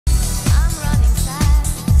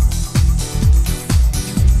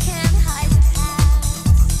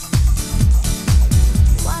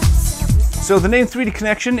So the name 3D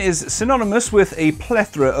Connection is synonymous with a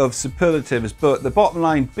plethora of superlatives, but the bottom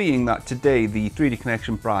line being that today the 3D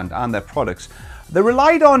Connection brand and their products, they're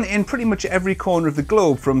relied on in pretty much every corner of the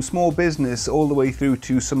globe, from small business all the way through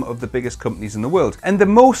to some of the biggest companies in the world. And they're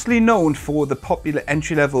mostly known for the popular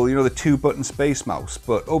entry-level, the 2-button SpaceMouse.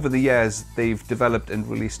 But over the years, they've developed and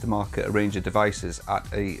released to market a range of devices at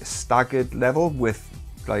a staggered level, with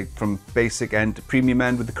from basic end to premium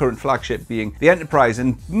end, with the current flagship being the Enterprise.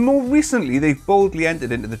 And more recently, they've boldly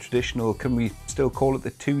entered into the traditional, can we still call it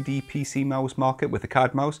the 2D PC mouse market, with the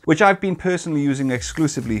CAD mouse, which I've been personally using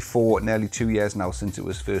exclusively for nearly 2 years now since it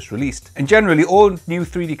was first released. And generally, all new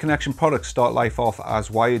 3D Connection products start life off as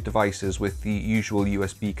wired devices with the usual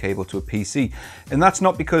USB cable to a PC. And that's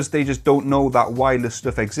not because they just don't know that wireless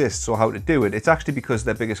stuff exists or how to do it. It's actually because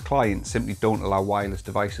their biggest clients simply don't allow wireless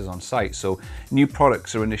devices on site. So new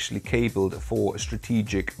products are initially cabled for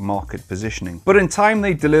strategic market positioning. But in time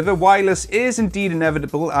they deliver. Wireless is indeed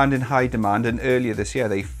inevitable and in high demand, and earlier this year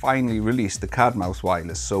they finally released the CAD mouse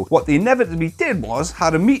wireless. So what they inevitably did was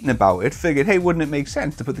had a meeting about it, figured, hey, wouldn't it make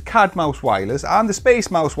sense to put the CAD mouse wireless and the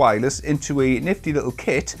SpaceMouse wireless into a nifty little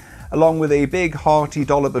kit along with a big hearty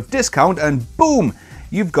dollop of discount, and boom,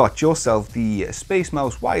 you've got yourself the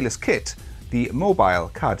SpaceMouse wireless kit, the mobile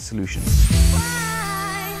CAD solution.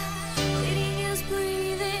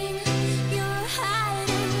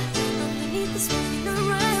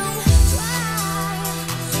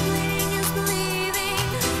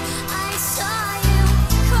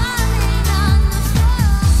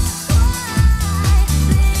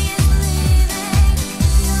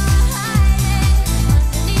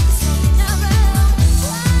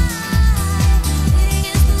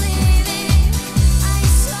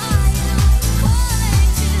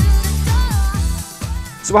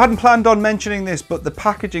 So I hadn't planned on mentioning this, but the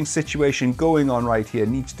packaging situation going on right here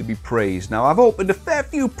needs to be praised. Now, I've opened a fair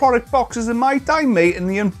few product boxes in my time, mate, and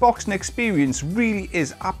the unboxing experience really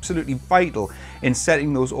is absolutely vital in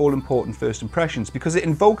setting those all-important first impressions, because it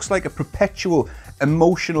invokes like a perpetual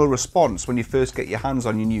emotional response when you first get your hands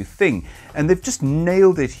on your new thing. And they've just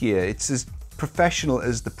nailed it here. It's as professional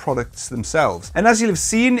as the products themselves. And as you'll have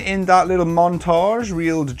seen in that little montage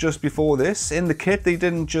reeled just before this, in the kit they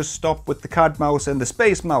didn't just stop with the CAD mouse and the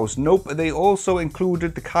SpaceMouse. Nope, they also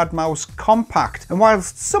included the CAD mouse compact. And while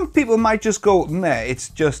some people might just go, meh, it's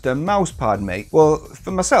just a mouse pad, mate. Well,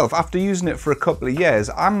 for myself, after using it for a couple of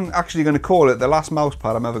years, I'm actually going to call it the last mouse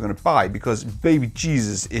pad I'm ever going to buy, because baby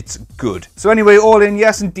Jesus, it's good. So anyway, all in,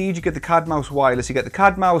 yes indeed, you get the CAD mouse wireless, you get the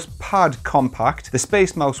CAD mouse pad compact, the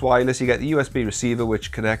SpaceMouse wireless, you get the USB receiver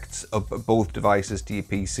which connects up both devices to your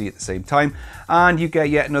PC at the same time, and you get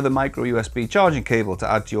yet another micro USB charging cable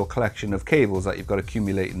to add to your collection of cables that you've got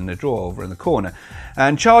accumulated in a drawer over in the corner.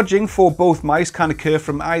 And charging for both mice can occur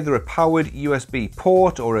from either a powered USB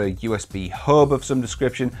port or a USB hub of some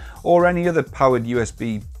description, or any other powered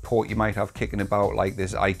USB port you might have kicking about, like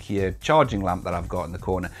this IKEA charging lamp that I've got in the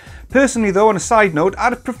corner. Personally though, on a side note,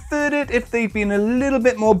 I'd have preferred it if they'd been a little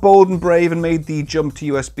bit more bold and brave and made the jump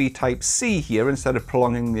to USB Type-C here instead of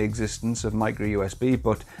prolonging the existence of micro USB,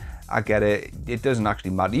 but I get it, it doesn't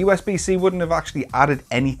actually matter. USB-C wouldn't have actually added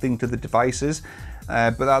anything to the devices.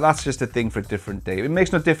 But that's just a thing for a different day. It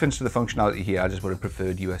makes no difference to the functionality here, I just would have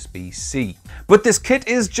preferred USB-C. But this kit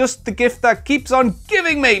is just the gift that keeps on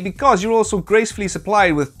giving, mate, because you're also gracefully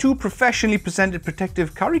supplied with 2 professionally presented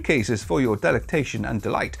protective carry cases for your delectation and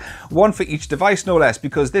delight. One for each device, no less,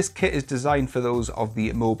 because this kit is designed for those of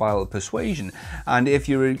the mobile persuasion. And if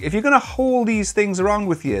you're going to haul these things around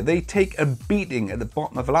with you, they take a beating at the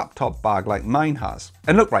bottom of a laptop bag like mine has.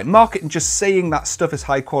 And look, right, marketing just saying that stuff is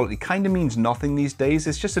high quality kind of means nothing these days.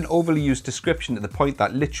 It's just an overly used description to the point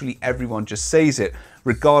that literally everyone just says it,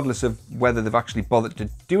 regardless of whether they've actually bothered to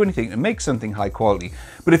do anything to make something high quality.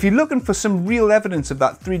 But if you're looking for some real evidence of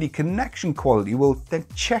that 3D Connection quality, well, then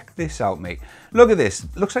check this out, mate. Look at this.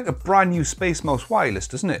 It looks like a brand new SpaceMouse wireless,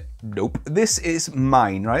 doesn't it? Nope. This is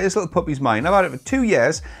mine, right? This little puppy's mine. I've had it for 2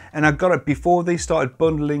 years, and I got it before they started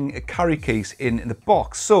bundling a carry case in the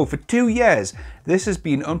box. So for 2 years, this has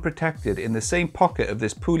been unprotected in the same pocket of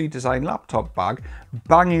this poorly designed laptop bag,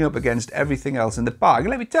 banging up against everything else in the bag. And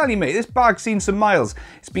let me tell you, mate, this bag's seen some miles.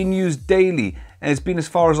 It's been used daily, and it's been as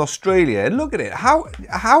far as Australia. And look at it.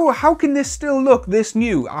 How can this still look this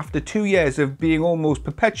new after 2 years of being almost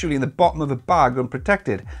perpetually in the bottom of a bag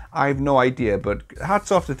unprotected? I have no idea, but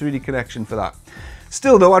hats off to 3D Connection for that.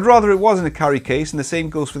 Still though, I'd rather it wasn't a carry case, and the same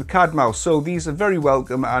goes for the CAD mouse, so these are very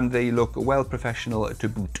welcome and they look well professional to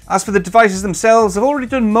boot. As for the devices themselves, I've already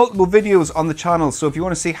done multiple videos on the channel, so if you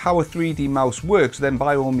want to see how a 3D mouse works, then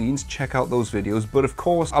by all means check out those videos. But of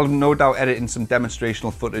course, I'll no doubt edit in some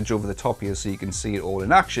demonstrational footage over the top here so you can see it all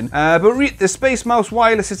in action. But the SpaceMouse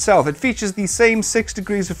wireless itself, it features the same 6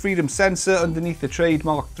 degrees of freedom sensor underneath the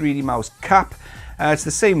trademark 3D mouse cap. It's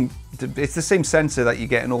the same sensor that you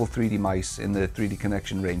get in all 3D mice in the 3D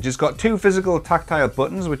Connection range. It's got 2 physical tactile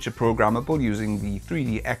buttons which are programmable using the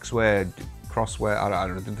 3D Xware, Crossware, I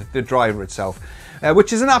don't know, the driver itself,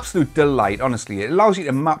 which is an absolute delight, honestly. It allows you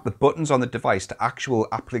to map the buttons on the device to actual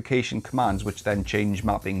application commands, which then change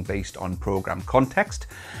mapping based on program context.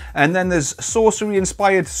 And then there's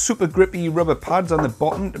sorcery-inspired super grippy rubber pads on the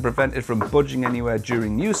bottom to prevent it from budging anywhere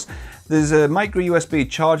during use. There's a micro USB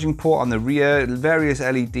charging port on the rear, various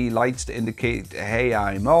LED lights to indicate, hey,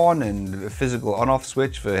 I'm on, and a physical on-off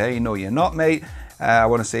switch for, hey, no, you're not, mate. I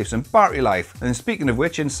want to save some battery life. And speaking of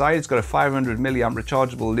which, inside it's got a 500 milliamp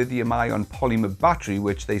rechargeable lithium-ion polymer battery,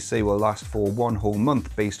 which they say will last for 1 whole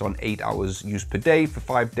month based on 8 hours use per day for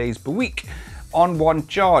 5 days per week on one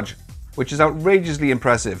charge, which is outrageously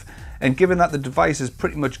impressive. And given that the device is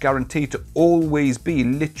pretty much guaranteed to always be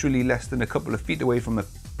literally less than a couple of feet away from a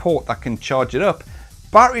port that can charge it up,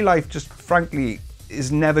 battery life just frankly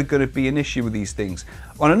is never going to be an issue with these things.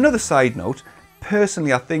 On another side note,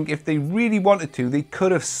 personally, I think if they really wanted to, they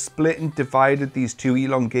could have split and divided these 2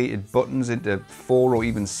 elongated buttons into 4 or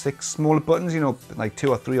even 6 smaller buttons, you know, like 2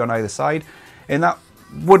 or 3 on either side, and that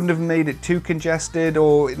wouldn't have made it too congested,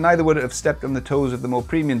 or neither would it have stepped on the toes of the more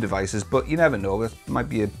premium devices, but you never know, that might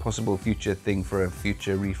be a possible future thing for a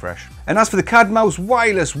future refresh. And as for the CAD mouse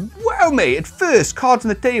wireless, well mate, at first, cards on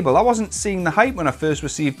the table, I wasn't seeing the hype when I first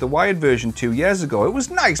received the wired version 2 years ago. It was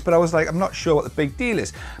nice, but I was like, I'm not sure what the big deal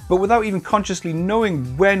is. But without even consciously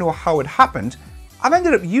knowing when or how it happened, I've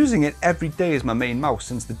ended up using it every day as my main mouse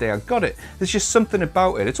since the day I got it. There's just something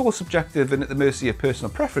about it. It's all subjective and at the mercy of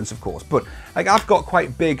personal preference, of course, but like I've got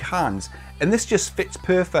quite big hands and this just fits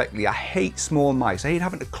perfectly. I hate small mice. I hate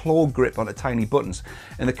having to claw grip onto tiny buttons,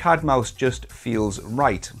 and the CAD mouse just feels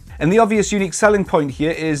right. And the obvious unique selling point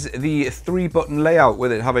here is the 3-button layout,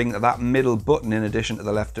 with it having that middle button in addition to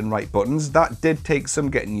the left and right buttons. That did take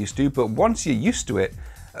some getting used to, but once you're used to it,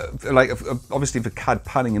 like obviously for CAD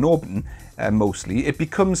panning and orbiting mostly, it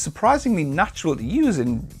becomes surprisingly natural to use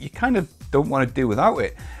and you kind of don't want to do without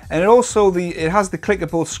it. And it has the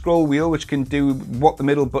clickable scroll wheel, which can do what the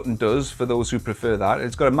middle button does for those who prefer that.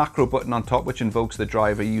 It's got a macro button on top which invokes the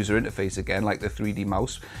driver user interface again, like the 3D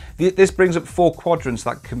mouse. This brings up 4 quadrants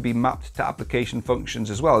that can be mapped to application functions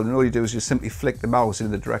as well, and all you do is just simply flick the mouse in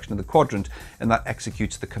the direction of the quadrant and that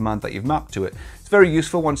executes the command that you've mapped to it. It's very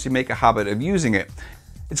useful once you make a habit of using it.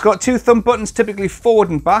 It's got 2 thumb buttons, typically forward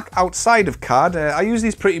and back, outside of CAD. I use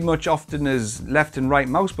these pretty much often as left and right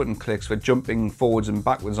mouse button clicks for jumping forwards and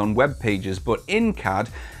backwards on web pages, but in CAD,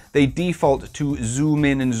 they default to zoom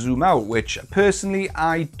in and zoom out, which personally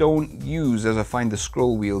I don't use, as I find the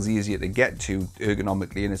scroll wheels easier to get to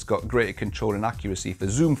ergonomically, and it's got greater control and accuracy for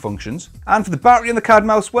zoom functions. And for the battery on the CAD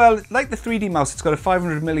mouse, well, like the 3D mouse, it's got a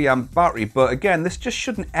 500 milliamp battery, but again, this just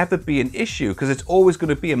shouldn't ever be an issue because it's always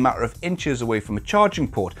going to be a matter of inches away from a charging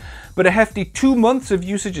port. But a hefty 2 months of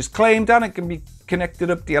usage is claimed, and it can be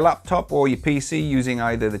connected up to your laptop or your PC using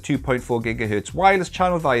either the 2.4 GHz wireless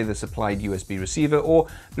channel via the supplied USB receiver or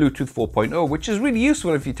Bluetooth 4.0, which is really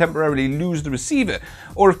useful if you temporarily lose the receiver.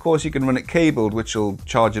 Or of course you can run it cabled, which will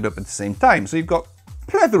charge it up at the same time. So you've got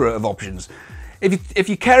a plethora of options. If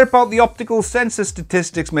you care about the optical sensor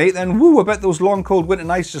statistics, mate, then woo, I bet those long cold winter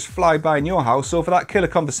nights just fly by in your house. So for that killer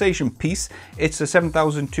conversation piece, it's a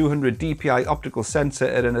 7200 dpi optical sensor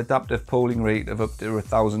at an adaptive polling rate of up to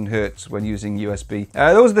 1000 Hz when using USB.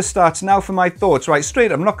 Those are the stats. Now for my thoughts. Right,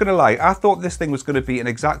 straight up, I'm not going to lie, I thought this thing was going to be an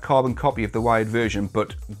exact carbon copy of the wired version,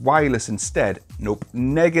 but wireless instead. Nope,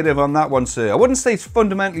 negative on that one, sir. I wouldn't say it's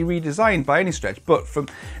fundamentally redesigned by any stretch, but from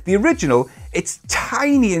the original, it's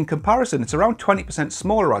tiny in comparison. It's around 20%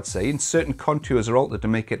 smaller, I'd say, and certain contours are altered to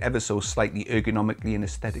make it ever so slightly ergonomically and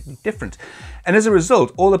aesthetically different. And as a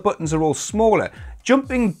result, all the buttons are all smaller.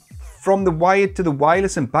 Jumping from the wired to the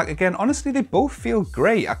wireless and back again, honestly, they both feel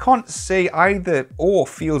great. I can't say either or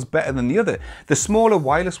feels better than the other. The smaller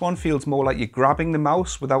wireless one feels more like you're grabbing the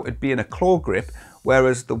mouse without it being a claw grip,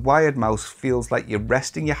 whereas the wired mouse feels like you're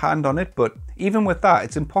resting your hand on it, but even with that,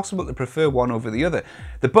 it's impossible to prefer one over the other.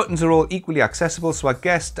 The buttons are all equally accessible, so I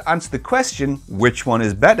guess to answer the question, which one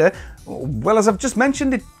is better? Well, as I've just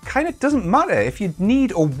mentioned, it kind of doesn't matter. If you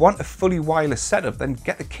need or want a fully wireless setup, then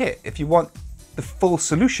get the kit. If you want the the full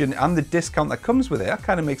solution and the discount that comes with it. That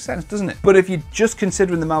kind of makes sense, doesn't it? But if you're just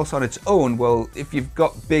considering the mouse on its own, well, if you've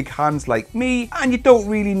got big hands like me and you don't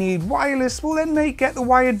really need wireless, well then mate, get the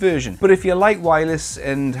wired version. But if you like wireless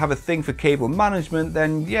and have a thing for cable management,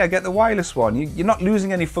 then yeah, get the wireless one. You're not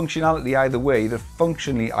losing any functionality either way. They're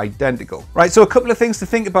functionally identical. Right, so a couple of things to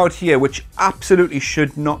think about here, which absolutely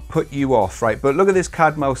should not put you off, right? But look at this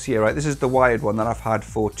CAD mouse here, right? This is the wired one that I've had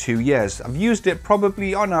for 2 years. I've used it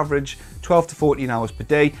probably on average 12 to 14 hours per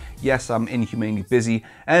day. Yes, I'm inhumanely busy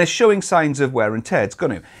and it's showing signs of wear and tear. It's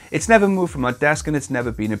gonna. It's never moved from my desk and it's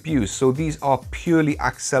never been abused. So these are purely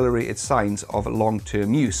accelerated signs of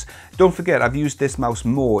long-term use. Don't forget, I've used this mouse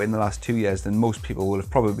more in the last 2 years than most people will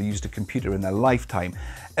have probably used a computer in their lifetime.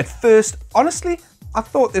 At first, honestly, I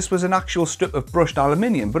thought this was an actual strip of brushed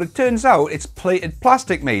aluminium, but it turns out it's plated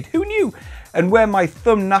plastic made. Who knew? And where my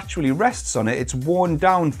thumb naturally rests on it, it's worn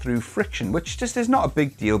down through friction, which just is not a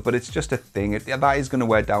big deal, but it's just a thing. That is going to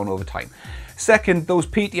wear down over time. Second, those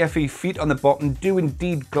PTFE feet on the bottom do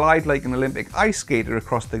indeed glide like an Olympic ice skater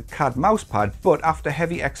across the CAD mouse pad, but after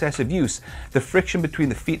heavy excessive use, the friction between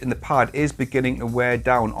the feet and the pad is beginning to wear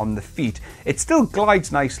down on the feet. It still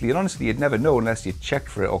glides nicely, and honestly, you'd never know unless you checked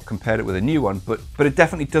for it or compared it with a new one, but it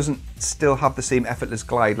definitely doesn't still have the same effortless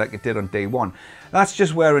glide like it did on day one. That's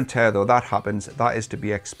just wear and tear though, that happens, that is to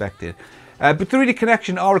be expected. But 3D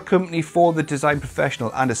Connection are a company for the design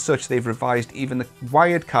professional, and as such they've revised even the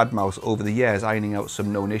wired CAD mouse over the years, ironing out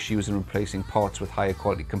some known issues and replacing parts with higher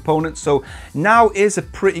quality components. So now is a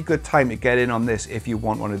pretty good time to get in on this if you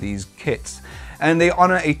want one of these kits. And they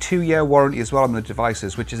honour a 2-year warranty as well on the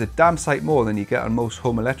devices, which is a damn sight more than you get on most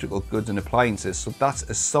home electrical goods and appliances. So that's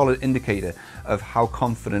a solid indicator of how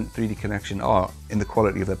confident 3D Connection are in the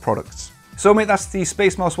quality of their products. So mate, that's the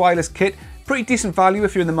SpaceMouse wireless kit. Pretty decent value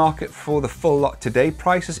if you're in the market for the full lot today.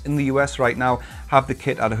 Prices in the US right now have the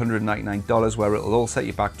kit at $199, where it'll all set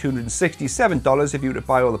you back $267 if you were to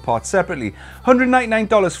buy all the parts separately.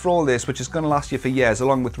 $199 for all this, which is going to last you for years,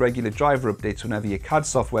 along with regular driver updates whenever your CAD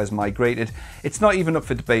software is migrated. It's not even up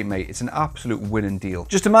for debate, mate. It's an absolute winning deal.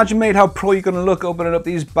 Just imagine, mate, how pro you're going to look opening up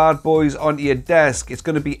these bad boys onto your desk. It's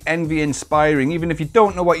going to be envy-inspiring. Even if you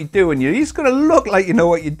don't know what you're doing, you're just going to look like you know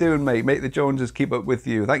what you're doing, mate. Make the Joneses keep up with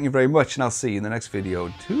you. Thank you very much, and I'll see you in the next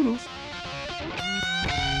video. Toodles.